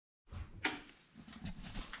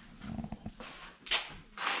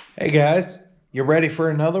Hey guys, you ready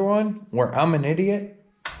for another one where I'm an idiot?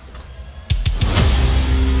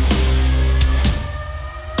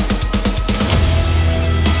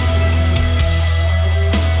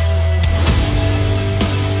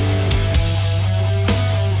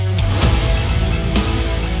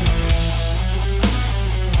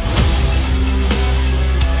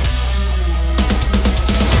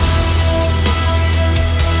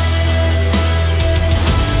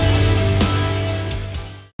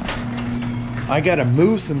 I gotta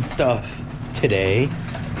move some stuff today.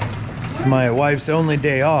 It's my wife's only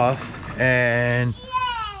day off, and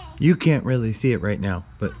you can't really see it right now,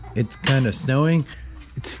 but it's kind of snowing.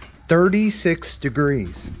 It's 36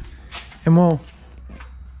 degrees. And well,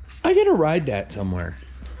 I gotta ride that somewhere.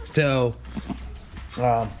 So,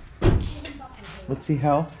 let's see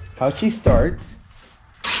how she starts.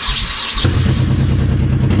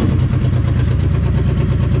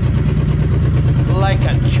 Like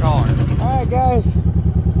a charm. All right, guys,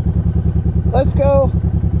 let's go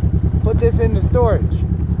put this into storage.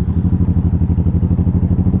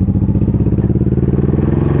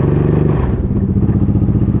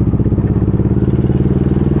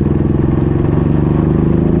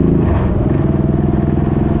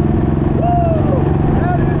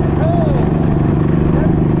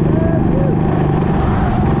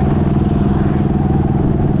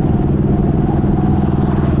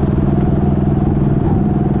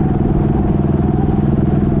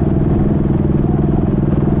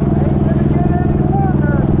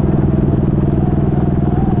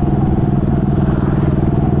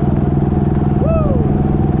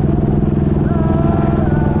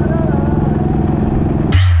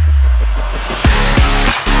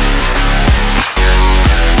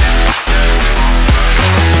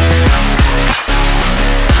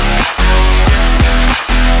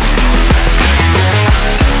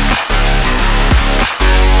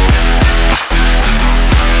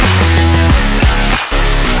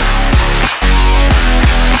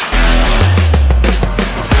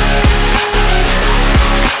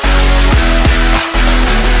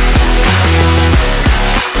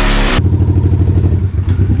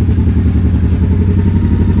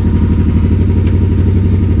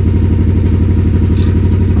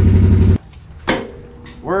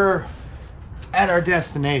 We're at our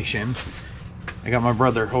destination. I got my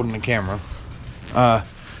brother holding the camera.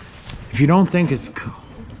 If you don't think it's cool.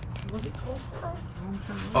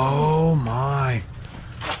 Oh my.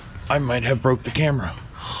 I might have broke the camera.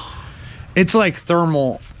 It's like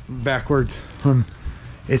thermal backwards.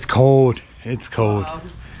 It's cold. It's cold. I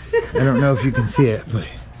don't know if you can see it, but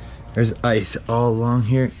there's ice all along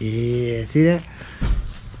here. Yeah, see that?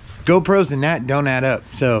 GoPros and that don't add up.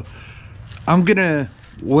 So I'm gonna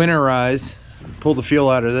winterize, pull the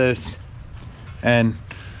fuel out of this, and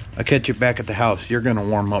I'll catch you back at the house. You're gonna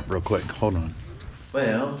warm up real quick. Hold on.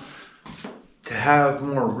 Well, to have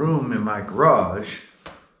more room in my garage,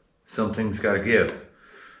 something's got to give.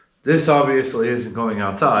 This obviously isn't going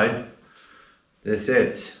outside. This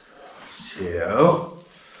is. So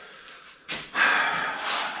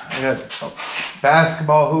I got a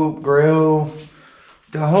basketball hoop, grill,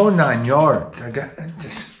 the whole 9 yards. I got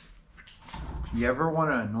just. You ever want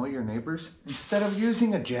to annoy your neighbors? Instead of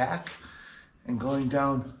using a jack and going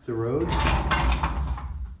down the road,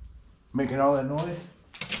 making all that noise,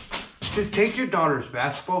 just take your daughter's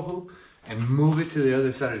basketball hoop and move it to the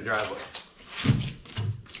other side of the driveway.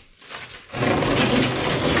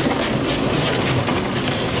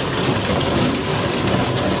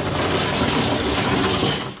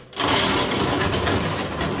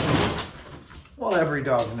 Well, every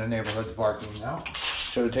dog in the neighborhood's barking now.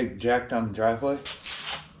 Should I take the jack down the driveway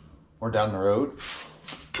or down the road?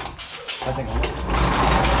 I think I will.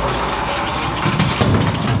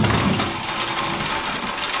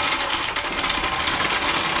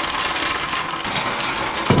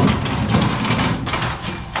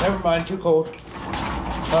 Never mind, too cold.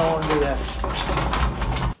 I don't want to do that.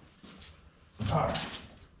 All right.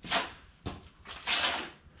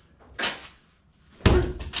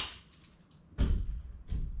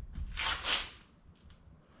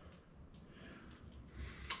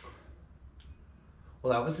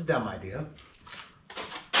 Well, that was a dumb idea.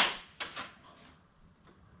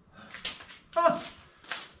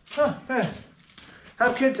 Man.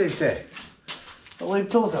 Have kids, they say. Don't leave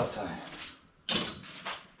tools outside.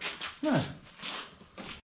 Huh.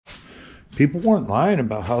 People weren't lying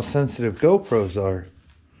about how sensitive GoPros are.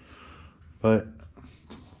 But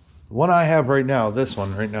the one I have right now, this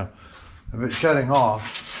one right now, if it's shutting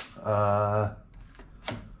off,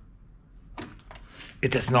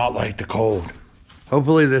 it does not like the cold.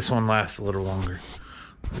 Hopefully this one lasts a little longer.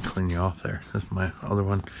 clean you off there. That's my other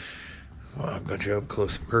one. Well, I got you up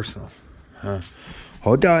close and personal.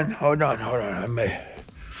 Hold on. I may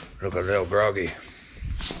look a little groggy.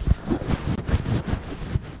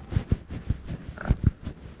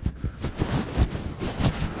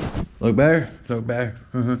 Look better?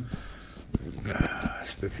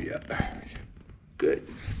 Spiff you up. Good.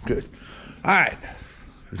 Alright.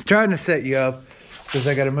 I was trying to set you up because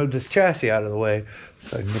I got to move this chassis out of the way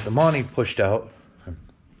so I can get the money pushed out and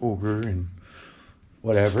over and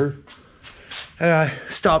whatever. And I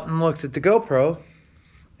stopped and looked at the GoPro,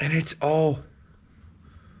 and it's all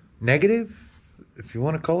negative, if you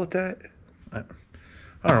want to call it that. I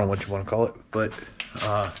don't know what you want to call it, but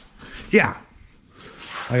yeah.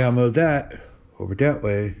 I gotta move that over that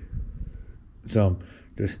way. So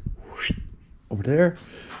just whoosh, over there,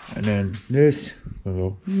 and then this will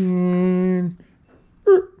go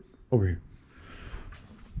over here.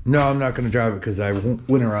 No, I'm not gonna drive it because I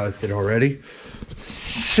winterized it already.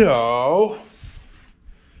 So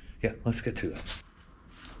yeah, let's get to that.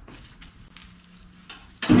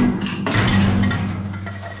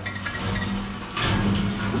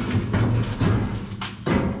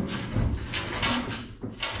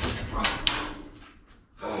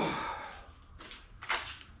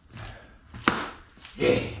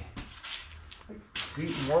 Yeah.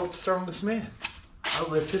 Beating world's strongest man. I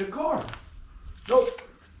lifted a car. Nope.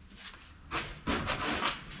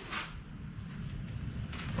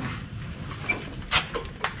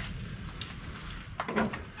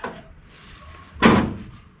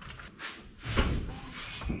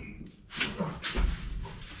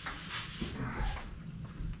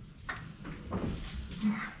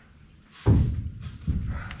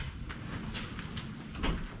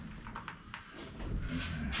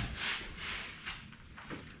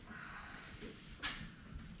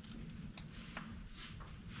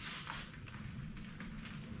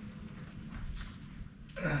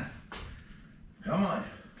 Come on.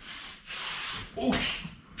 Oosh.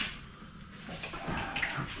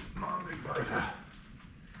 Come on, Big Bertha.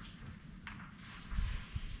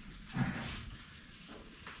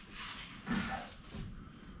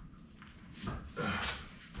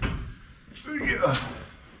 Yeah.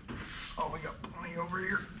 Oh, we got plenty over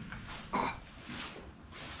here.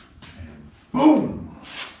 Boom.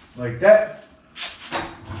 Like that.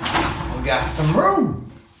 We got some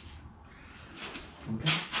room.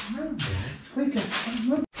 We got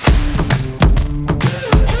some room.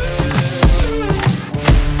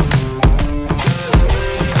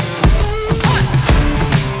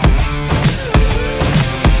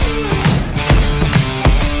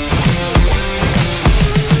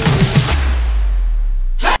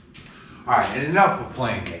 Alright, and enough of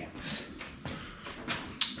playing games.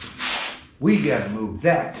 We gotta move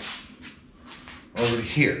that over to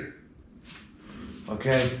here.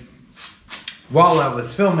 Okay? While I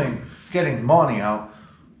was filming, getting money out,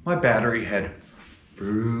 my battery had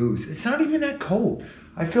froze. It's not even that cold.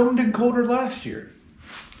 I filmed in colder last year.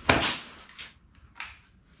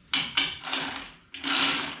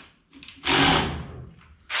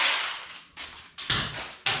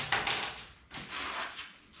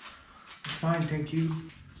 Fine, thank you.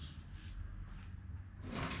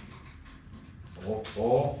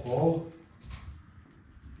 Oh.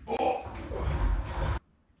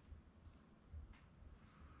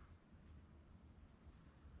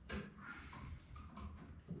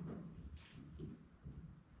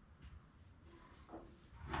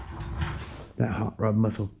 That hot rod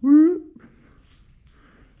muscle.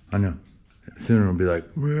 I know. Soon it'll be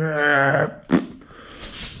like. No,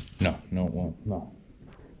 it won't. No.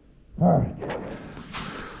 Alright.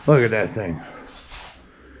 Look at that thing.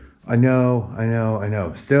 I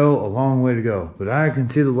know. Still a long way to go, but I can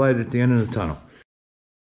see the light at the end of the tunnel.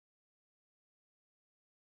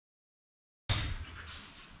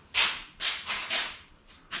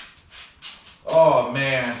 Oh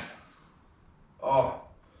man.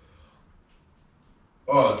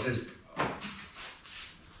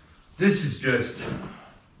 This is just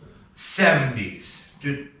 70s.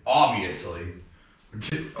 Just obviously.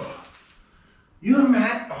 You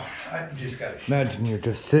imagine, I just gotta imagine you're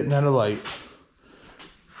just sitting at a light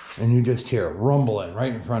and you just hear rumbling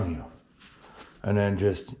right in front of you. And then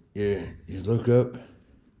just, you look up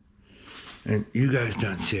and you guys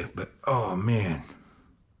don't see it, but oh man,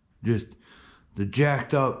 just the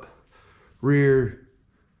jacked up rear,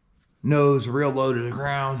 nose real low to the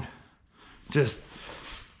ground, just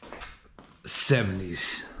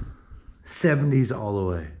 70s all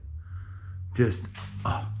the way. Just,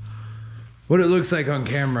 what it looks like on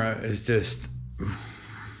camera is just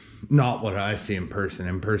not what I see in person.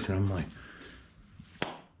 In person, I'm like,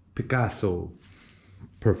 Picasso.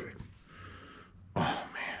 Perfect. Oh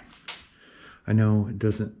man. I know it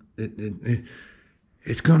doesn't,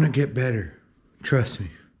 it's gonna get better. Trust me.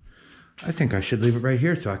 I think I should leave it right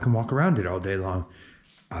here so I can walk around it all day long.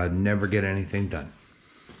 I'd never get anything done.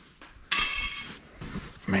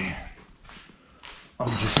 Man.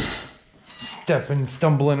 I'm just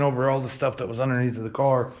stumbling over all the stuff that was underneath of the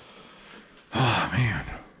car. Oh man.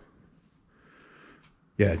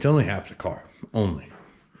 Yeah, it's only half the car. Only.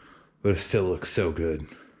 But it still looks so good.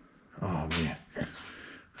 Oh man.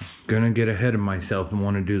 Gonna get ahead of myself and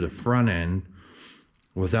want to do the front end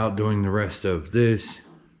without doing the rest of this,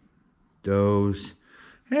 those,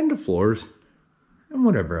 and the floors, and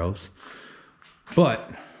whatever else. But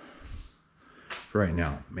right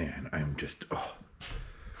now, man, I'm just, oh,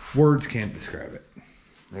 words can't describe it.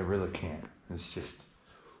 They really can't. It's just,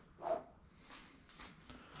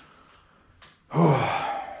 oh.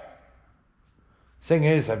 Thing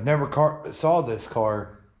is, I've never saw this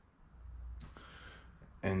car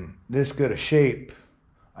in this good a shape.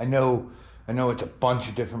 I know it's a bunch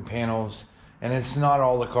of different panels, and it's not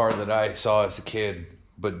all the car that I saw as a kid,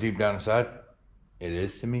 but deep down inside, it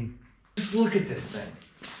is to me. Just look at this thing.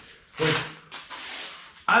 Like,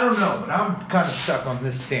 I don't know, but I'm kind of stuck on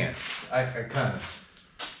this stance.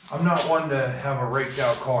 I'm not one to have a raked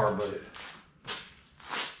out car, but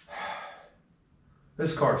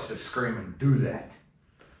this car's just screaming, do that.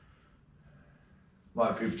 A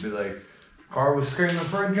lot of people be like, car was screaming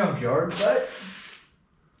for a junkyard, but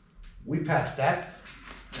we passed that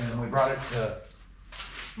and we brought it to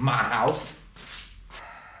my house.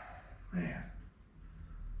 Man,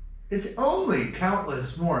 it's only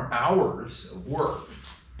countless more hours of work.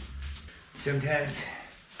 Sometimes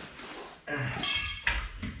you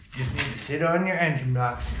just need to sit on your engine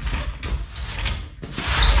box.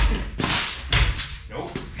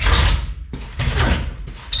 Nope.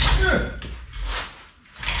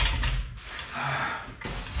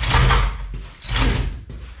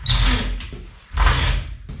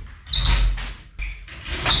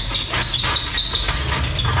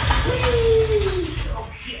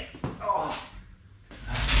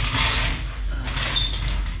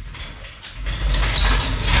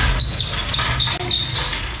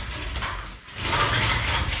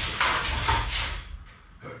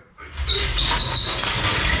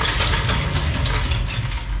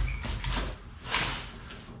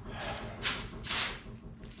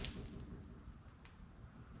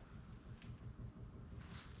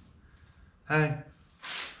 Hi,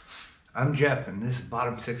 I'm Jeff, and this is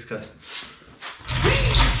Bottom 6 Customs.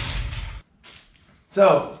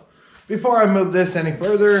 So, before I move this any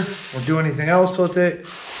further or do anything else with it, I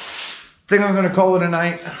think I'm going to call it a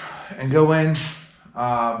night and go in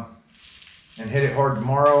and hit it hard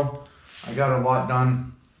tomorrow. I got a lot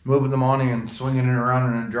done, moving the awning and swinging it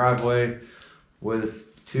around in a driveway with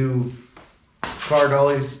 2 car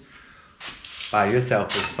dollies. By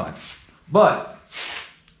yourself is fun. But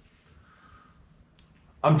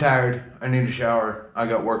I'm tired. I need a shower. I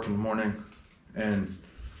got work in the morning, and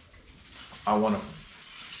I want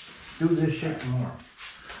to do this shit tomorrow.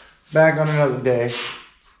 Back on another day.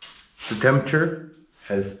 The temperature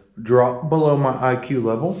has dropped below my IQ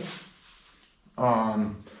level.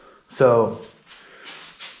 So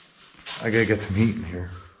I gotta get some heat in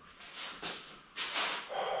here.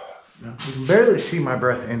 Now, you can barely see my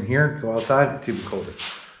breath in here. Go outside, it's even colder.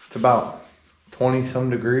 It's about 20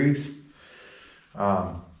 some degrees.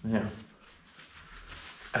 Yeah.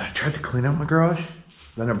 And I tried to clean up my garage,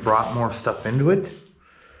 then it brought more stuff into it.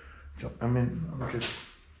 So, I mean, I'm just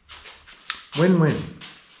win-win.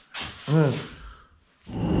 Feels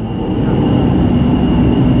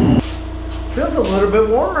a little bit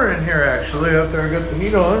warmer in here, actually, after I got the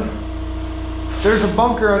heat on. There's a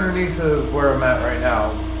bunker underneath of where I'm at right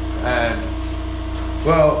now. And,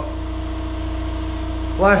 well,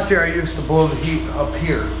 last year I used to blow the heat up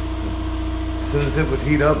here. As soon as it would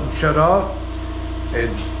heat up and shut off,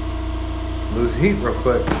 it'd lose heat real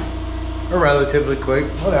quick, or relatively quick,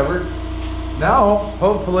 whatever. Now,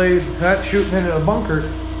 hopefully, not shooting into the bunker,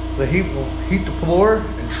 the heat will heat the floor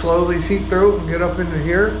and slowly seep through and get up into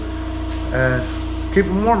here and keep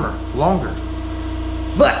them warmer, longer.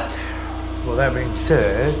 But, with that being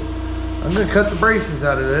said, I'm gonna cut the braces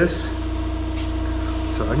out of this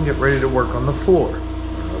so I can get ready to work on the floor. I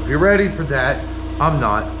don't know if you're ready for that. I'm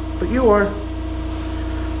not, but you are.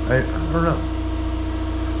 I don't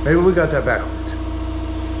know. Maybe we got that backwards.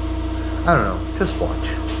 I don't know. Just watch.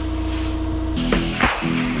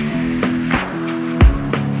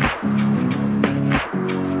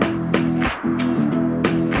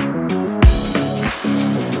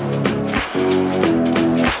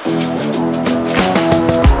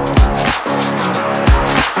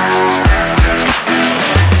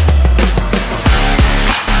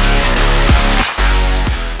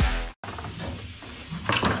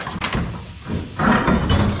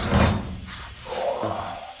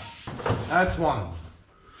 That's one.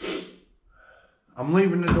 I'm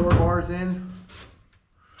leaving the door bars in.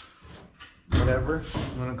 Whatever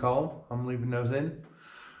I'm gonna call them. I'm leaving those in.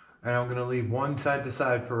 And I'm gonna leave one side to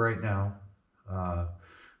side for right now.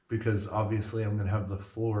 Because obviously I'm gonna have the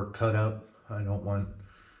floor cut up. I don't want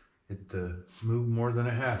it to move more than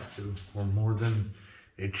it has to, or more than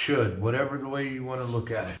it should, whatever the way you want to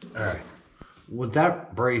look at it. All right, with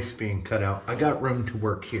that brace being cut out, I got room to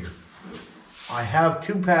work here. I have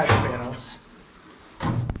 2 patch panels,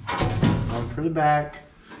 one for the back,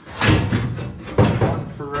 one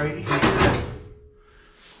for right here,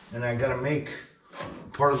 and I gotta make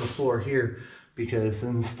part of the floor here, because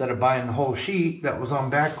instead of buying the whole sheet that was on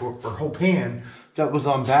back order, or whole pan that was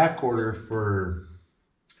on back order for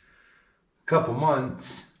a couple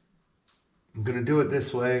months, I'm gonna do it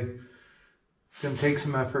this way. It's gonna take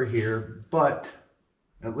some effort here, but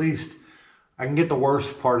at least I can get the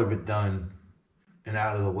worst part of it done and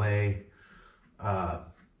out of the way.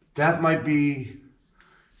 That might be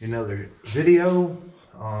another video.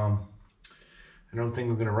 I don't think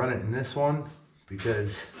I'm gonna run it in this one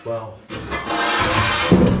because, well,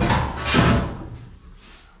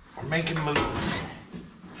 we're making moves.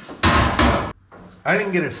 I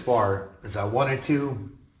didn't get as far as I wanted to.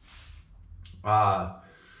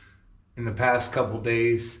 In the past couple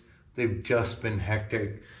days, they've just been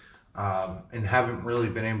hectic and haven't really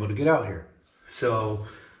been able to get out here. So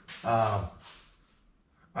I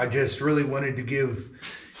just really wanted to give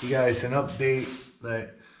you guys an update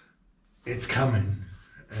that it's coming,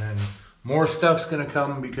 and more stuff's gonna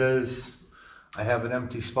come because I have an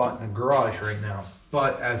empty spot in the garage right now.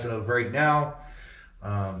 But as of right now,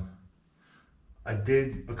 I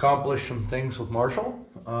did accomplish some things with Marshall.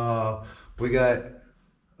 We got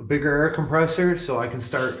a bigger air compressor, so I can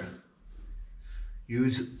start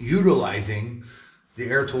utilizing the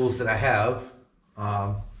air tools that I have.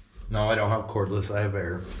 No, I don't have cordless, I have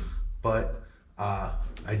air. But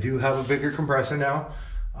I do have a bigger compressor now.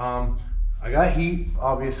 I got heat,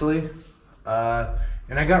 obviously.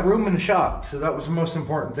 And I got room in the shop, so that was the most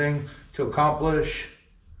important thing to accomplish.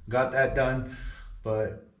 Got that done.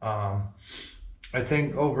 But I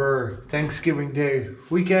think over Thanksgiving Day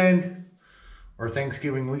weekend, or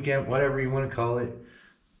Thanksgiving weekend, whatever you want to call it,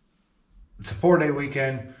 it's a 4-day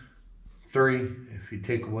weekend, 3 if you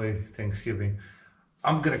take away Thanksgiving.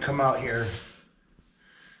 I'm gonna come out here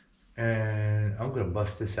and I'm gonna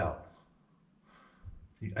bust this out.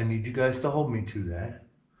 I need you guys to hold me to that.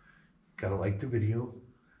 Gotta like the video,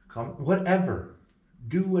 comment, whatever.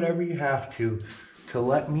 Do whatever you have to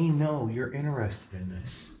let me know you're interested in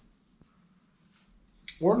this.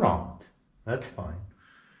 Or not, that's fine.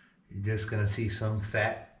 You're just gonna see some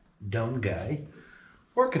fat, dumb guy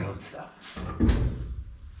working on stuff.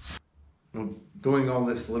 Doing all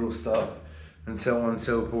this little stuff and so on and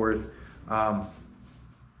so forth.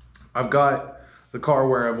 I've got the car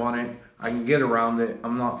where I want it. I can get around it.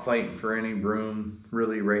 I'm not fighting for any room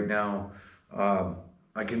really right now.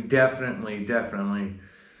 I can definitely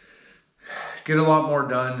get a lot more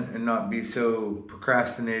done and not be so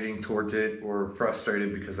procrastinating towards it or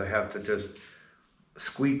frustrated because I have to just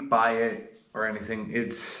squeak by it or anything.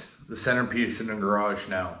 It's the centerpiece in the garage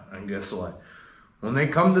now. And guess what? When they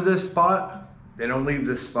come to this spot, they don't leave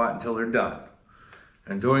this spot until they're done.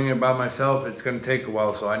 And doing it by myself, it's gonna take a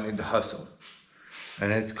while, so I need to hustle.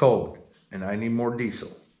 And it's cold, and I need more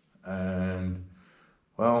diesel. And,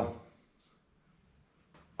 well,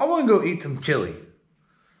 I wanna go eat some chili.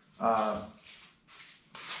 I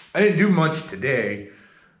didn't do much today.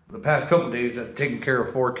 The past couple of days, I've taken care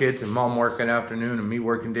of 4 kids and mom working afternoon and me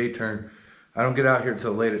working day turn. I don't get out here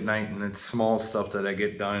till late at night, and it's small stuff that I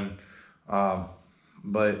get done.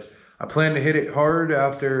 But I plan to hit it hard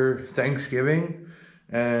after Thanksgiving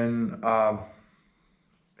and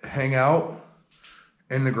hang out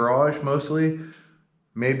in the garage mostly.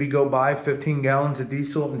 Maybe go buy 15 gallons of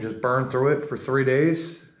diesel and just burn through it for 3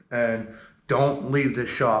 days. And don't leave the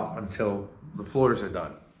shop until the floors are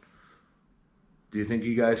done. Do you think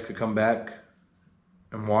you guys could come back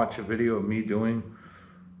and watch a video of me doing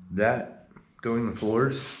that? Doing the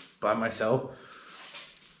floors by myself?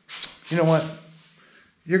 You know what?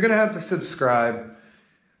 You're gonna have to subscribe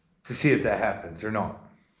to see if that happens or not.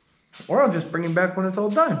 Or I'll just bring it back when it's all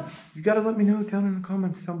done. You gotta let me know down in the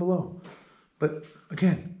comments down below. But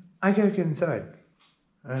again, I gotta get inside.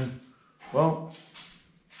 And, well,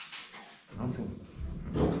 I don't think.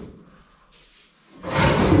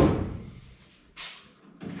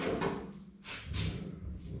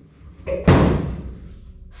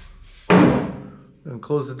 Gonna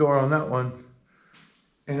close the door on that one.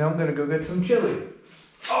 And I'm gonna go get some chili.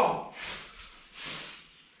 Oh!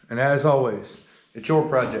 And as always, it's your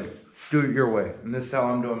project. Do it your way. And this is how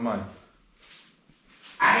I'm doing mine.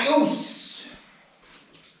 Adios!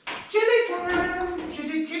 Chili time!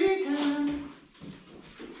 Chili time!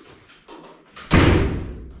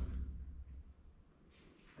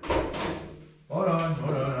 Hold on,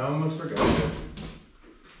 I almost forgot.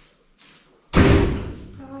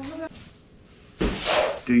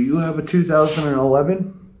 Do you have a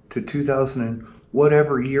 2011 to 2000 and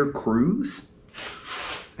whatever year cruise?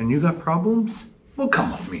 And you got problems? Well,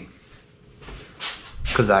 come with me.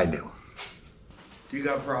 Because I do. Do you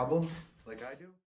got problems like I do?